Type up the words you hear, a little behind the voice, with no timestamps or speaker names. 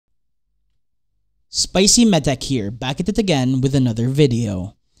Spicy MedTech here, back at it again with another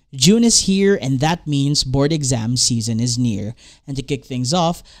video. June is here and that means board exam season is near. And to kick things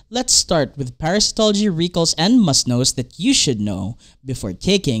off, let's start with parasitology recalls and must-knows that you should know before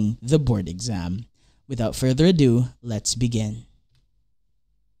taking the board exam. Without further ado, let's begin.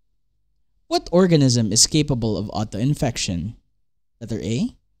 What organism is capable of autoinfection? Letter A,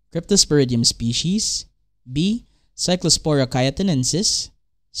 Cryptosporidium species. B, Cyclospora kyatanensis.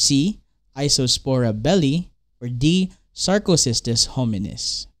 C, Isospora belli, or D, Sarcocystis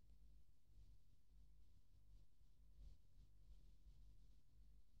hominis.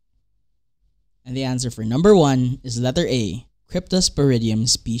 And the answer for number 1 is letter A, Cryptosporidium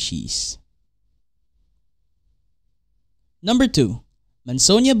species. Number 2,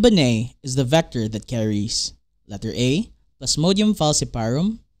 Mansonia bonnae is the vector that carries letter A, Plasmodium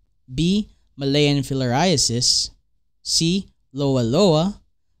falciparum, B, Malayan filariasis, C, Loa loa,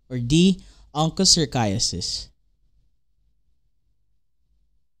 or D, Onchocerciasis.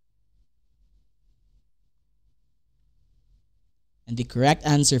 And the correct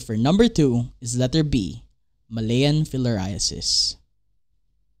answer for number 2 is letter B, Malayan filariasis.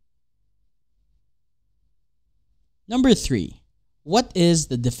 Number 3. What is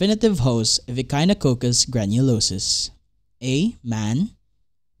the definitive host of Echinococcus granulosus? A, man,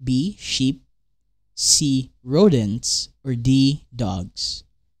 B, sheep, C, rodents, or D, dogs?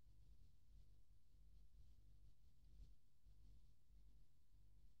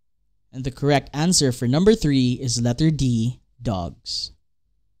 And the correct answer for number 3 is letter D, dogs.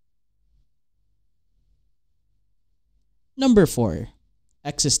 Number 4.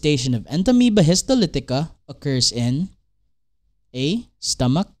 Exustation of Entamoeba histolytica occurs in A,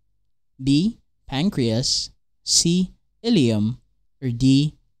 stomach, B, pancreas, C, ileum, or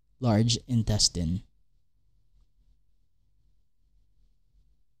D, large intestine.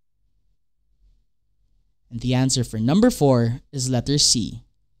 And the answer for number 4 is letter C,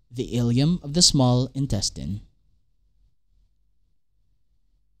 the ileum of the small intestine.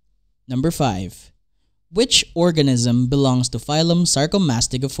 Number 5. Which organism belongs to phylum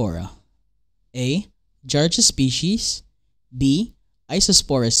Sarcomastigophora? A, Jarcha species, B,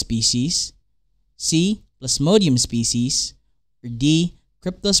 Isospora species, C, Plasmodium species, or D,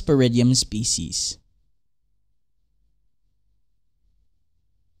 Cryptosporidium species?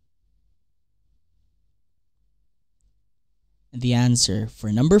 And the answer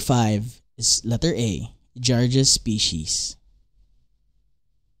for number 5 is letter A, Jarcha species.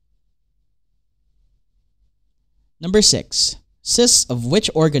 Number 6. Cyst of which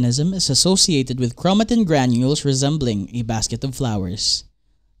organism is associated with chromatin granules resembling a basket of flowers?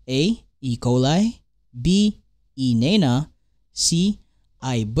 A, E. coli, B, E. nana, C,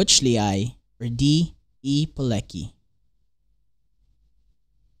 I. buchlei, or D, E. pollecki?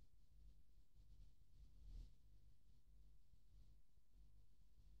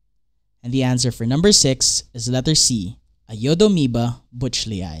 And the answer for number 6 is letter C, Iodoamoeba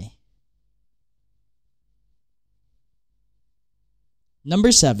buchlei.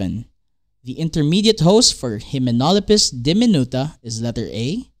 Number 7. The intermediate host for Hymenolipus diminuta is letter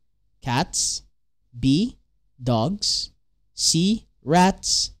A, cats, B, dogs, C,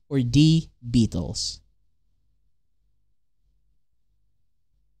 rats, or D, beetles?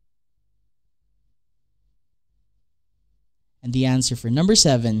 And the answer for number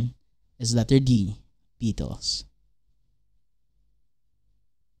 7 is letter D, beetles.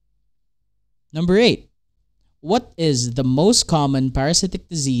 Number 8. What is the most common parasitic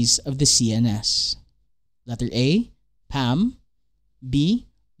disease of the CNS? Letter A, PAM, B,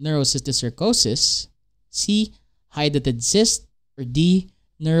 neurocysticercosis, C, hydatid cyst, or D,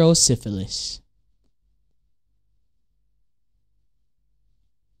 neurosyphilis?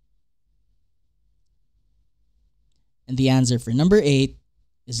 And the answer for number 8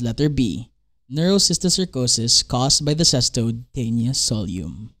 is letter B, neurocysticercosis caused by the cestode Taenia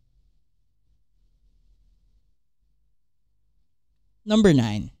solium. Number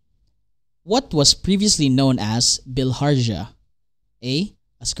 9. What was previously known as bilharzia? A,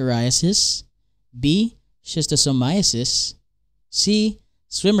 ascariasis, B, schistosomiasis, C,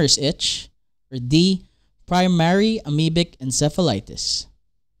 swimmer's itch, or D, primary amoebic encephalitis?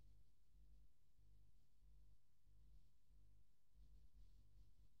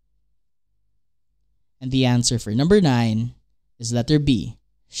 And the answer for number 9 is letter B,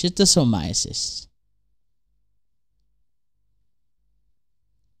 schistosomiasis.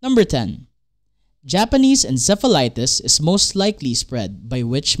 Number 10. Japanese encephalitis is most likely spread by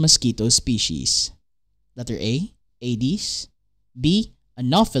which mosquito species? Letter A, Aedes, B,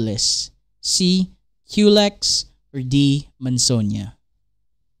 Anopheles, C, Culex, or D, Mansonia?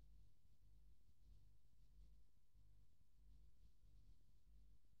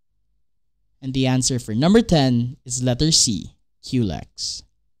 And the answer for number 10 is letter C, Culex.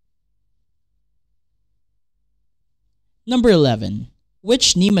 Number 11.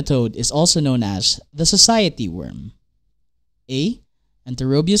 Which nematode is also known as the society worm? A.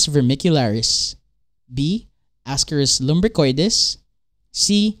 Anterobius vermicularis. B. Ascaris lumbricoides.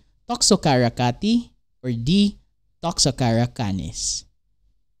 C. Toxocara cati. Or D. Toxocara canis.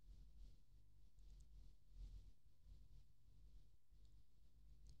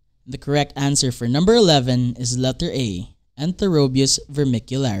 The correct answer for number 11 is letter A, Anterobius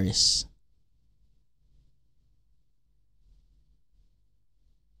vermicularis.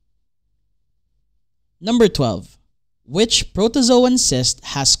 Number 12. Which protozoan cyst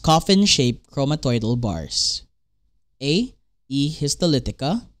has coffin-shaped chromatoidal bars? A. E.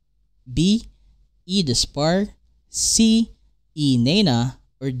 histolytica. B. E. dispar. C. E. nana.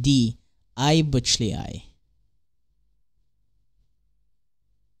 Or D. I. butchlei.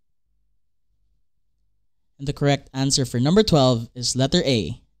 And the correct answer for number 12 is letter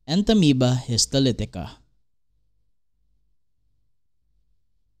A, Entamoeba histolytica.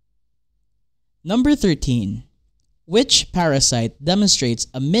 Number 13. Which parasite demonstrates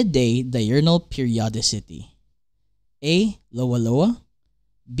a midday diurnal periodicity? A. Loa loa.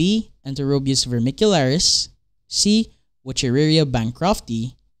 B. Anterobius vermicularis. C. Wuchereria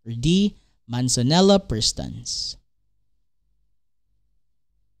bancrofti. Or D. Manzanella perstans.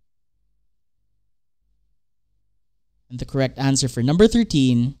 And the correct answer for number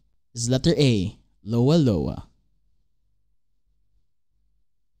 13 is letter A, Loa loa.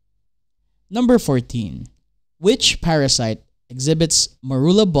 Number 14. Which parasite exhibits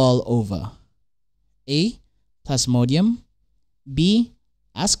morula ball ova? A. Plasmodium. B.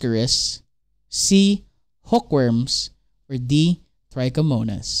 Ascaris. C. Hookworms. Or D.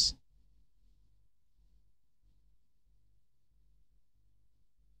 Trichomonas.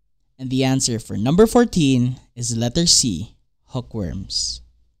 And the answer for number 14 is letter C, hookworms.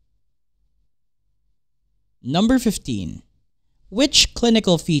 Number 15. Which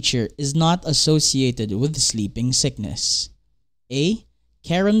clinical feature is not associated with sleeping sickness? A.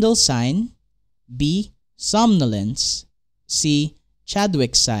 Carandel sign. B. Somnolence. C.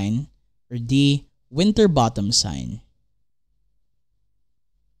 Chadwick sign. Or D. Winterbottom sign.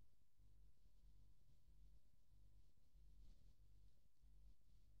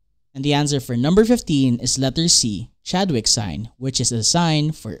 And the answer for number 15 is letter C, Chadwick sign, which is a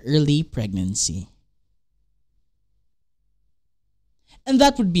sign for early pregnancy. And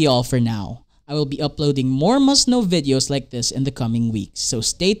that would be all for now. I will be uploading more must-know videos like this in the coming weeks, so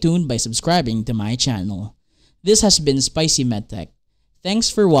stay tuned by subscribing to my channel. This has been Spicy MedTech. Thanks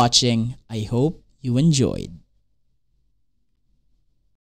for watching. I hope you enjoyed.